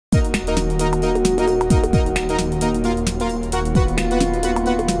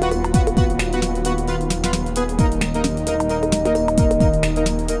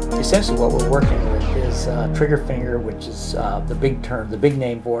essentially what we're working with is trigger finger, which is the big term, the big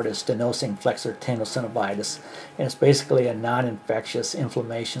name for it is stenosing flexor tenosynovitis, and it's basically a non-infectious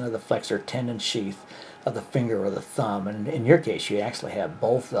inflammation of the flexor tendon sheath of the finger or the thumb, and in your case you actually have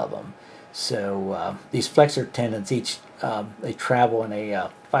both of them. So these flexor tendons each they travel in a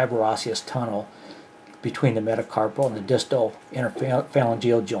fiber osseous tunnel between the metacarpal and the distal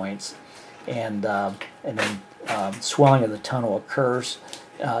interphalangeal joints, and then swelling of the tunnel occurs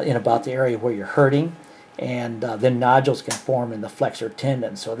in about the area where you're hurting, and then nodules can form in the flexor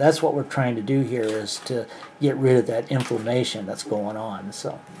tendon. So that's what we're trying to do here, is to get rid of that inflammation that's going on.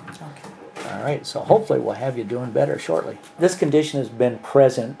 So, all right, so hopefully we'll have you doing better shortly. This condition has been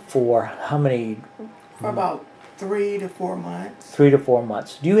present for how many? For about 3 to 4 months. 3 to 4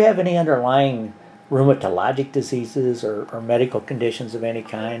 months. Do you have any underlying rheumatologic diseases or medical conditions of any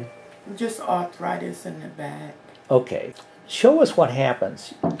kind? Just arthritis in the back. Okay, show us what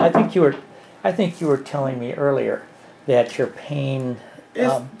happens. I think you were telling me earlier that your pain.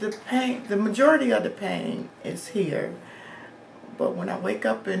 The majority of the pain is here, but when I wake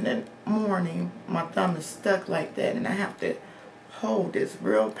up in the morning, my thumb is stuck like that, and I have to hold. It's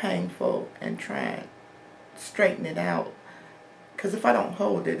real painful, and try and straighten it out. Because if I don't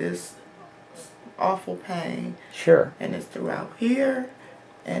hold it, it's awful pain. Sure. And it's throughout here,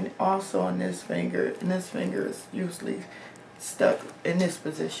 and also on this finger. And this finger is usually stuck in this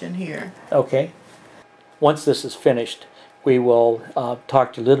position here. Okay. Once this is finished, we will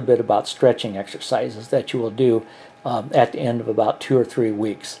talk to you a little bit about stretching exercises that you will do at the end of about 2 or 3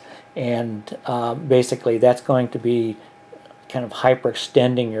 weeks. And basically that's going to be kind of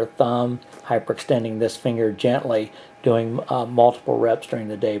hyperextending your thumb, hyperextending this finger gently, doing multiple reps during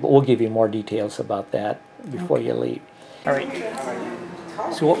the day. But we'll give you more details about that before you leave. All right.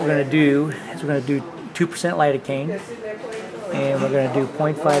 So what we're going to do is we're going to do 2% lidocaine, and we're going to do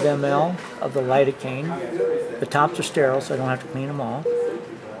 0.5 ml of the lidocaine. The tops are sterile, so I don't have to clean them all.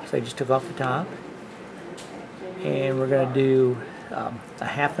 So I just took off the top. And we're going to do a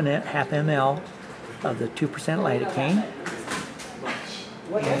half ml of the 2% lidocaine.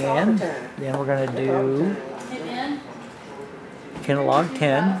 And then we're going to do Kenalog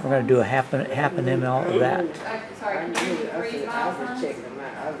 10. We're going to do a half an ml of that.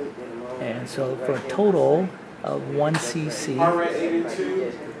 And so for a total of 1 cc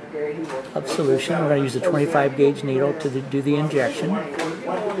of solution, we're going to use a 25 gauge needle to do the injection.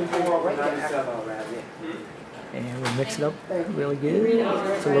 And we'll mix it up really good.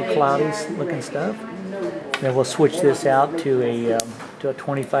 It's a little cloudy looking stuff. Then we'll switch this out to a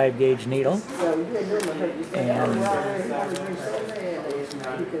 25 gauge needle. And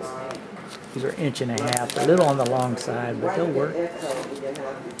these are 1.5 inches, a little on the long side, but they'll work.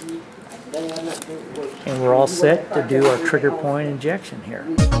 And we're all set to do our trigger point injection here.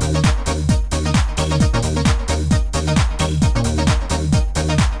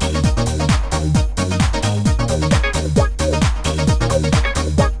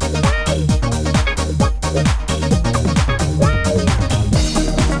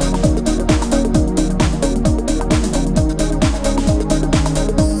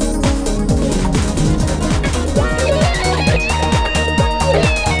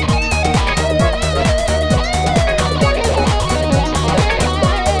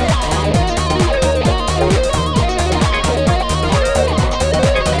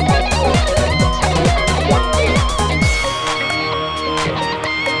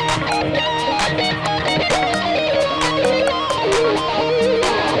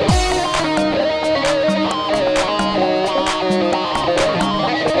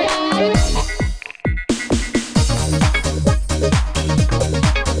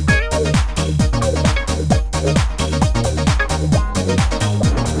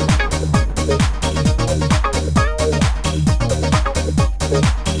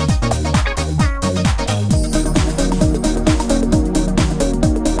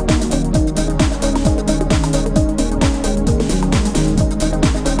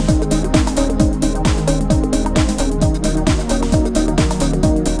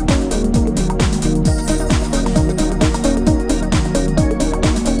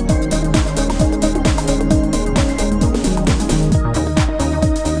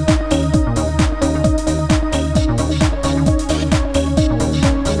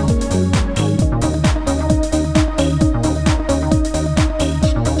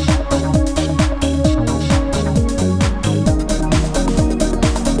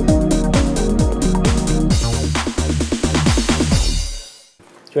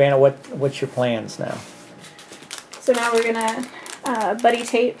 Joanna, what's your plans now? So now we're gonna buddy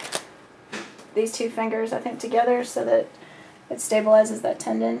tape these two fingers, I think, together so that it stabilizes that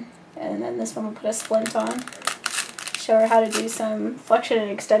tendon. And then this one we'll put a splint on. Show her how to do some flexion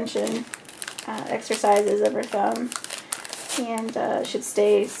and extension exercises of her thumb. And should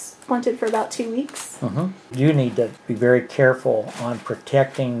stay splinted for about 2 weeks. You need to be very careful on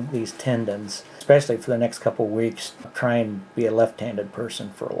protecting these tendons, especially for the next couple of weeks. Try and be a left-handed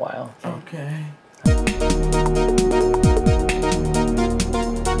person for a while. Okay.